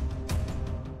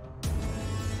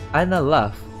 Anna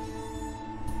laughed.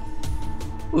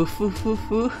 Oof, oof,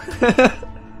 oof, oof.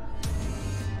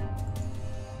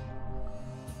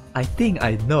 I think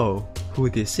I know who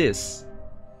this is.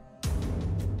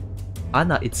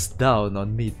 Anna is down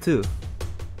on me too.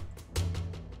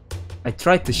 I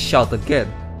tried to shout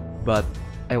again, but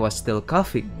I was still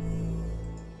coughing.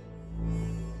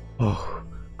 Oh,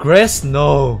 Grace,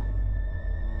 no!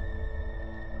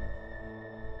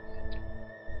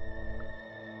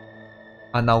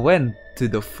 Anna went to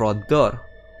the front door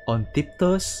on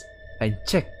tiptoes and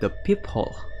checked the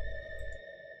peephole.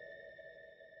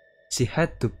 She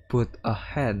had to put a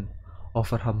hand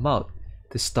over her mouth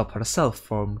to stop herself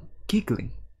from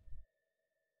giggling.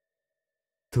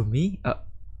 To me,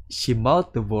 she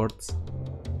mouthed the words,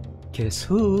 "Guess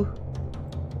who?"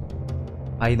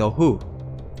 I know who.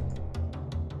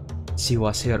 She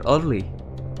was here early,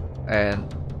 and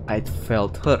I'd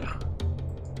felt her.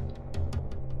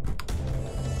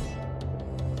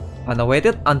 Anna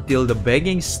waited until the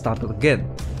banging started again.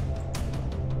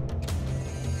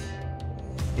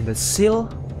 In the single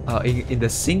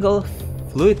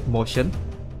fluid motion,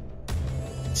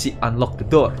 she unlocked the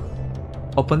door,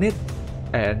 opened it,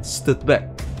 and stood back.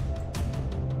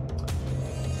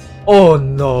 Oh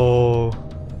no!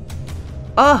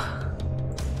 Ah!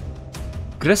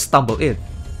 Grace stumbled in,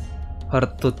 her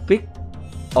toothpick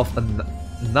of a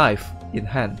knife in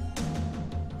hand.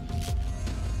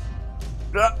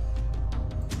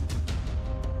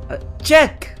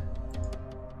 Jack!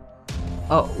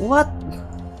 What?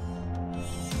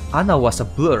 Anna was a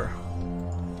blur.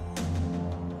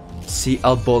 She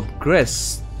elbowed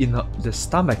Grace in the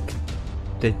stomach,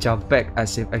 then jumped back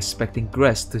as if expecting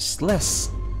Grace to slash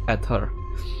at her.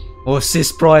 Oh,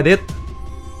 she's pro at it!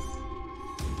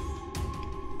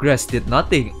 Grace did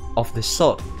nothing of the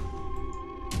sort.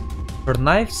 Her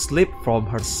knife slipped from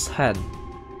her hand.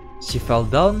 She fell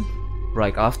down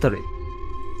right after it.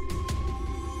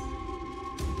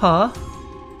 Huh?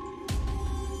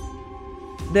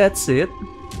 That's it?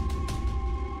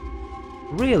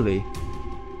 Really?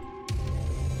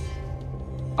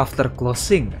 After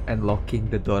closing and locking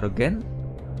the door again,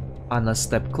 Anna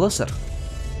stepped closer,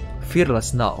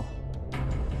 fearless now.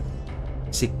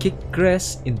 She kicked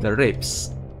Grace in the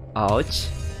ribs. Ouch.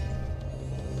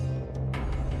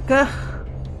 Kah?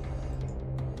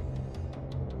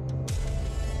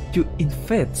 You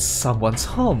invade someone's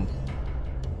home,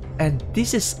 and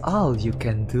this is all you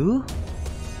can do?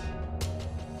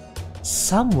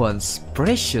 Someone's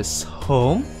precious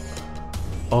home?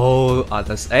 Oh,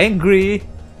 Anna's angry.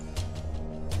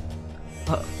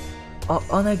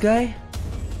 Onagai?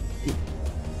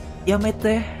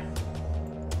 Yamete?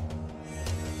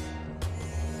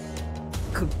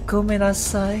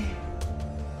 Gomenasai?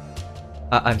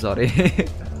 I'm sorry.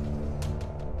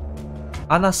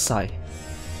 Anasai.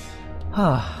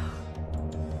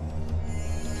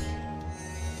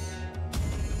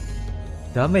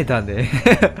 Dame dane.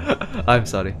 I'm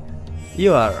sorry.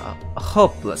 You are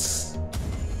hopeless.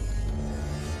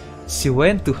 She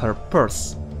went to her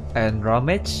purse and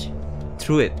rummaged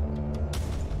through it.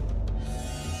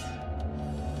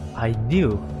 I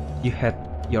knew you had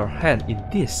your hand in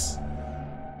this.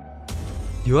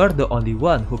 You are the only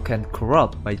one who can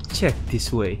corrupt my check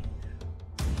this way.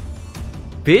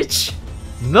 Bitch?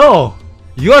 No!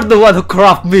 You are the one who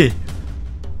corrupt me!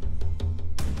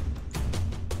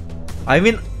 I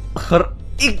mean, her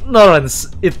ignorance,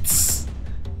 it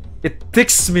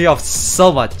ticks me off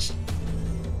so much.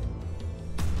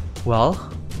 Well,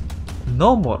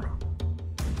 no more.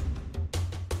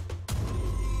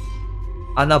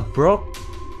 Anna broke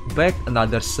back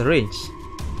another syringe.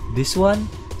 This one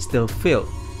still filled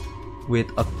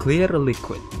with a clear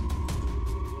liquid.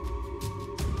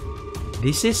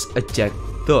 This is a Jack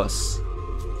dose.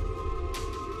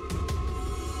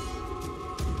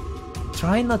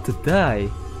 Try not to die,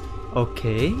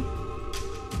 okay?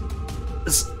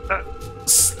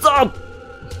 Stop!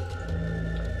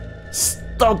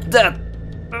 Stop that!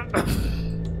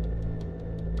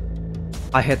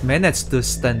 I had managed to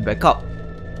stand back up.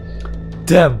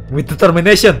 Damn, with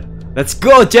determination! Let's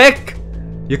go, Jack!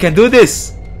 You can do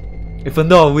this! Even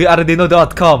though we already know the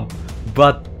outcome,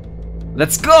 but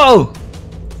let's go!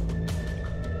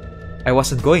 I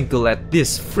wasn't going to let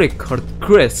this freak hurt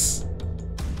Grace.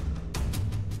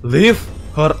 Leave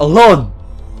her alone!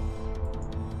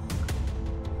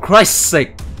 Christ's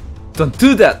sake, don't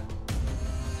do that!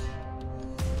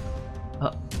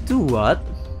 Do what?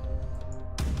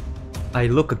 I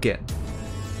look again.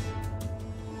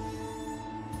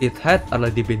 It had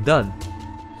already been done.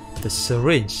 The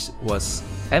syringe was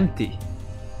empty.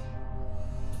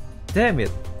 Damn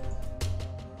it.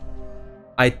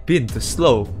 I'd been too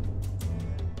slow.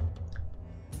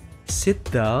 Sit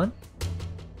down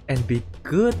and be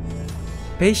good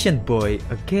patient boy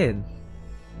again,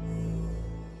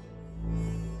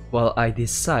 while I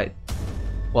decide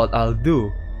what I'll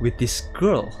do with this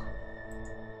girl.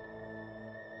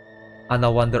 Anna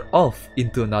wandered off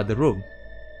into another room.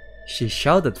 She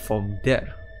shouted from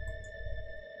there.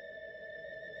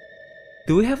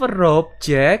 Do we have a rope,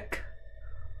 Jack?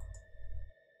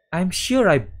 I'm sure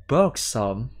I broke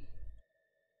some.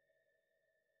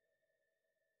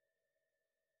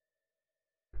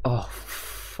 Oh,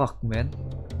 fuck, man.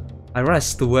 I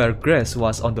rushed to where Grace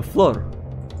was on the floor.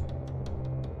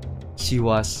 She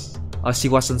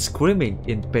wasn't screaming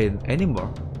in pain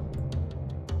anymore.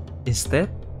 Instead,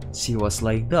 she was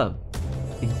lying down,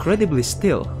 incredibly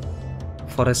still.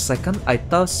 For a second, I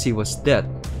thought she was dead,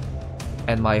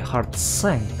 and my heart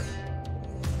sank.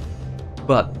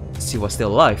 But she was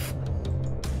still alive.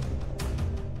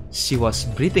 She was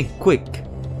breathing quick,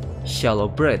 shallow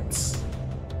breaths.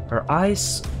 Her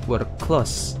eyes were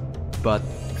closed, but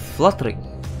fluttering.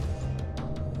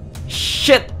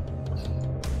 Shit!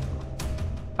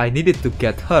 I needed to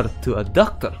get her to a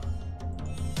doctor.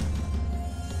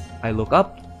 I look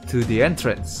up to the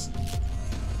entrance.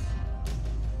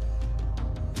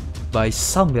 By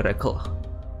some miracle,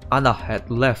 Anna had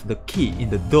left the key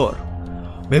in the door.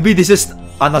 Maybe this is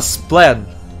Anna's plan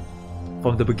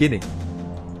from the beginning.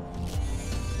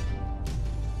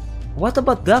 What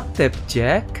about duct tape,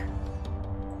 Jack?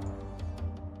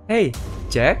 Hey,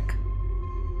 Jack?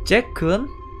 Jack-kun?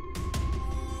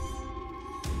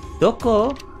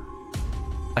 Doko?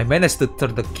 I managed to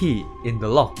turn the key in the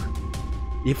lock,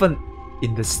 even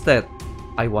in the state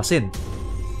I was in.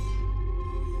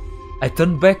 I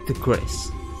turned back to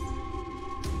Grace.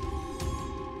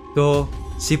 Though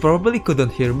she probably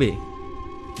couldn't hear me,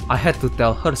 I had to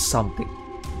tell her something.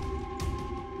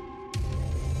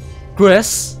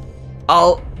 Grace,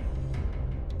 I'll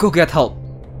go get help.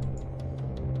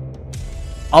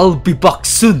 I'll be back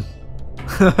soon.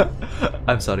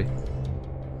 I'm sorry.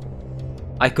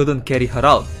 I couldn't carry her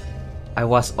out. I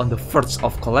was on the verge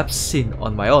of collapsing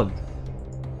on my own.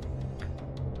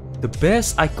 The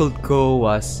best I could go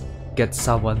was get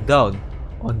someone down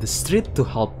on the street to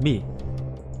help me.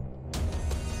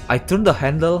 I turned the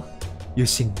handle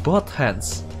using both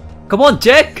hands. Come on,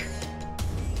 Jack!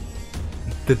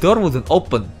 The door wouldn't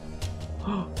open.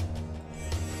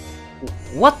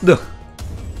 What the?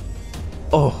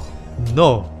 Oh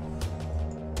no.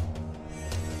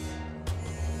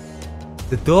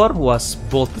 The door was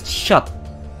bolted shut.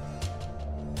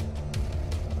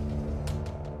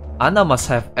 Anna must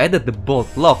have added the bolt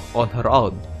lock on her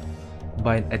own.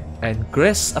 And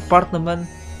Grace's apartment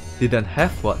didn't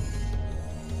have one.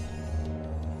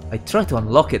 I tried to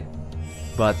unlock it,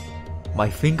 but my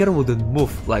finger wouldn't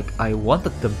move like I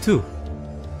wanted them to.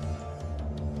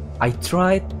 I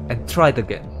tried and tried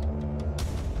again.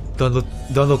 Don't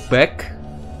look back.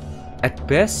 At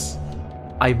best,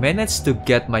 I managed to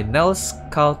get my nails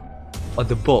caught on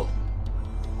the bolt,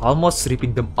 almost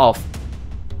ripping them off.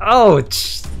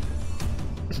 Ouch!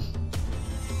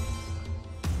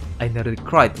 I nearly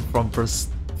cried from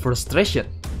frustration.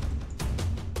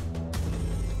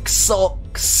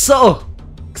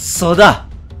 Ksoda!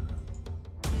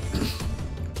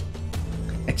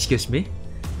 Excuse me.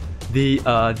 Me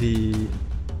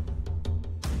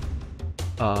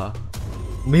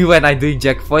when I doing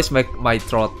Jack voice make my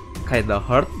throat kinda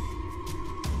hurt.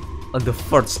 On the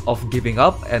verge of giving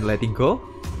up and letting go,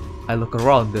 I look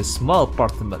around the small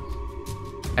apartment,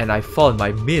 and I found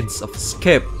my means of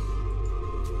escape.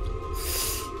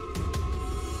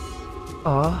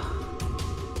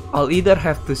 I'll either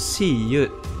have to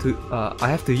I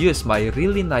have to use my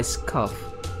really nice cuff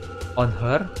on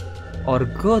her, or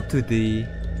go to the...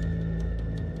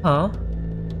 Huh?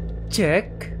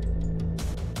 Jack?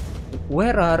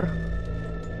 Where are...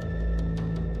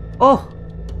 Oh!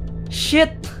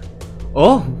 Shit!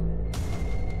 Oh!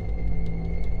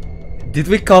 Did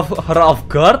we caught her off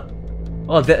guard?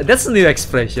 Oh, that's a new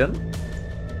expression.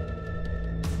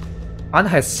 Anne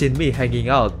has seen me hanging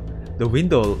out the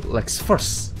window legs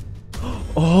first.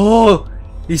 Oh!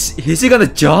 Is he gonna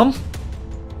jump?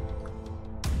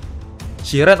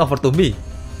 She ran over to me.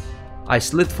 I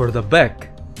slid further back.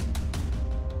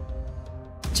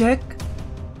 Jack,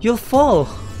 you'll fall.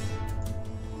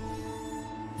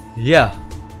 Yeah,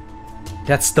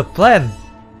 that's the plan,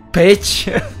 Paige.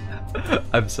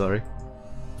 I'm sorry.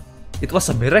 It was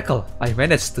a miracle. I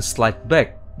managed to slide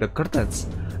back the curtains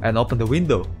and open the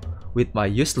window with my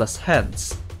useless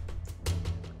hands.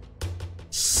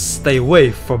 Stay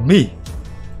away from me.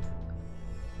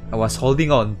 I was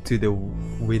holding on to the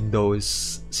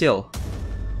window's sill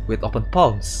with open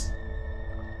palms,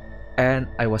 and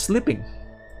I was sleeping.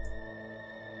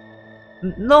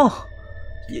 No,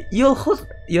 you'll hurt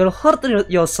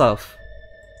yourself.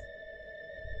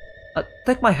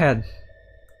 Take my hand.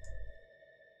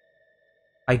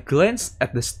 I glanced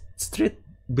at the street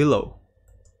below.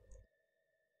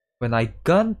 When I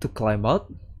began to climb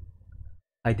out,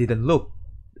 it didn't look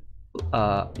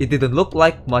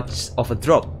like much of a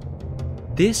drop.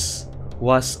 This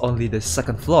was only the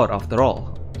second floor after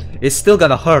all. It's still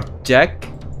gonna hurt, Jack.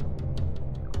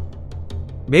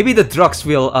 Maybe the drugs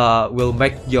will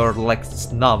make your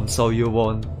legs numb so you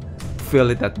won't feel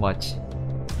it that much.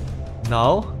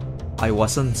 Now, I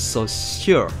wasn't so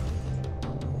sure.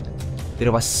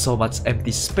 There was so much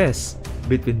empty space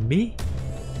between me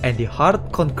and the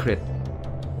hard concrete.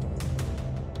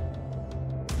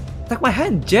 Take my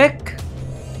hand, Jack!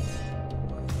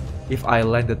 If I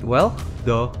landed well,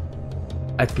 though,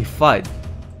 I'd be fine.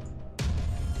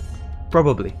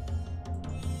 Probably.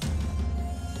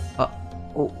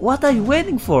 What are you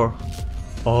waiting for?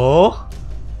 Oh?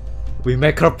 We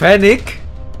make her panic?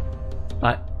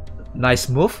 Nice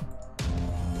move.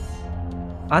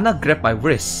 Anna grabbed my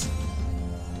wrist.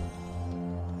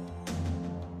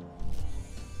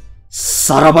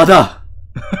 Sarabada!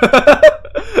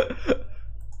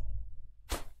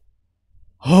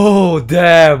 Oh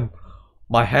damn!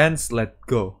 My hands let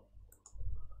go.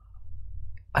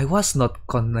 I was not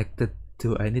connected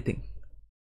to anything.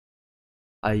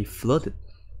 I floated.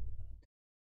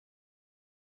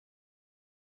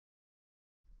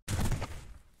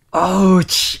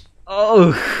 Ouch!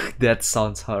 Oh, that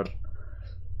sounds hard.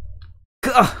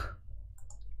 Gah!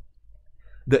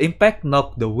 The impact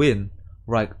knocked the wind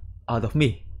right out of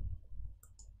me.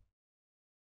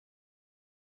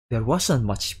 There wasn't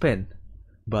much pain,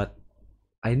 but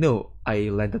I know I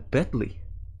landed badly.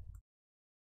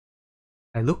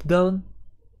 I looked down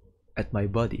at my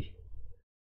body.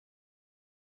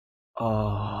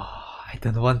 Oh, I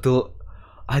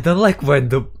don't like when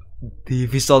the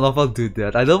visual novel do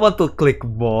that. I don't want to click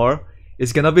more.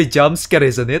 It's gonna be jump scare,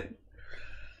 isn't it?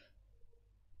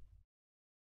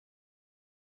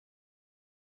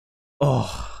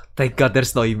 Oh, thank God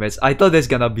there's no image. I thought there's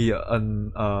gonna be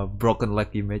a broken leg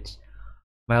image.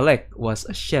 My leg was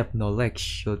a shape no leg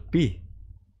should be.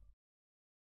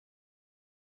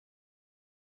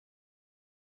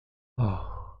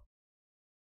 Oh.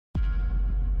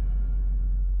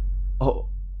 Oh.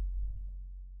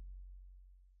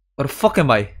 Where the fuck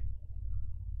am I?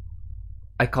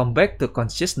 I come back to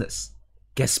consciousness,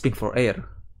 gasping for air.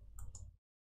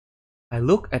 I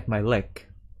look at my leg.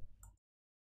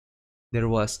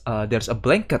 There's a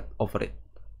blanket over it.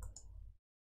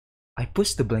 I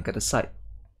push the blanket aside.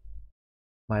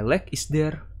 My leg is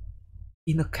there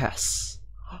in a cast.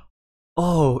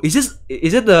 Oh, is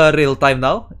it the real time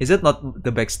now? Is it not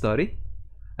the backstory?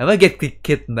 Am I getting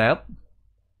kidnapped?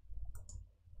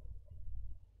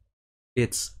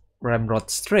 It's Ramrod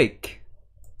Strike.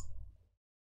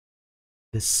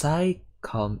 The sigh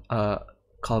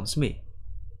calms me.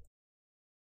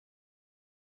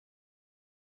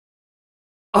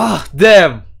 Ah,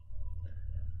 damn!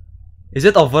 Is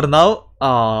it over now?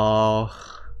 Oh,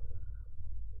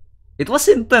 it was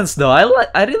intense though. I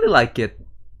really like it.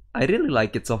 I really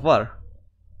like it so far.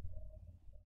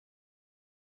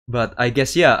 But I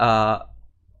guess yeah.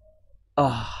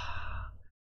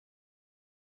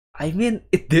 I mean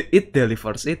it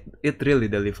delivers. It really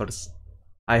delivers.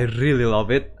 I really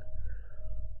love it.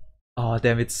 Oh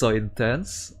damn, it's so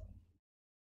intense.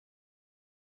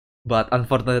 But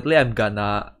unfortunately, I'm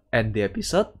gonna end the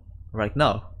episode right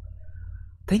now.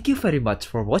 Thank you very much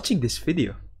for watching this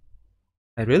video.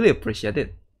 I really appreciate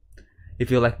it.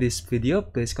 If you like this video,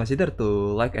 please consider to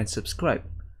like and subscribe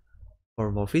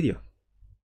for more video.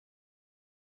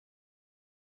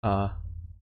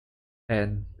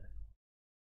 And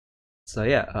so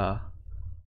yeah,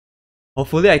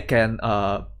 hopefully I can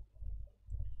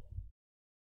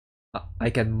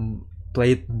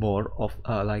play it more of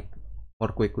like more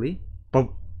quickly.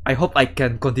 I hope I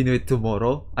can continue it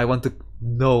tomorrow. I want to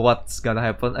know what's gonna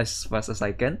happen as fast as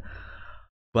I can.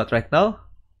 But right now,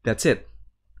 that's it.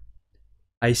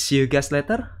 I see you guys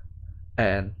later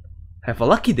and have a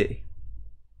lucky day.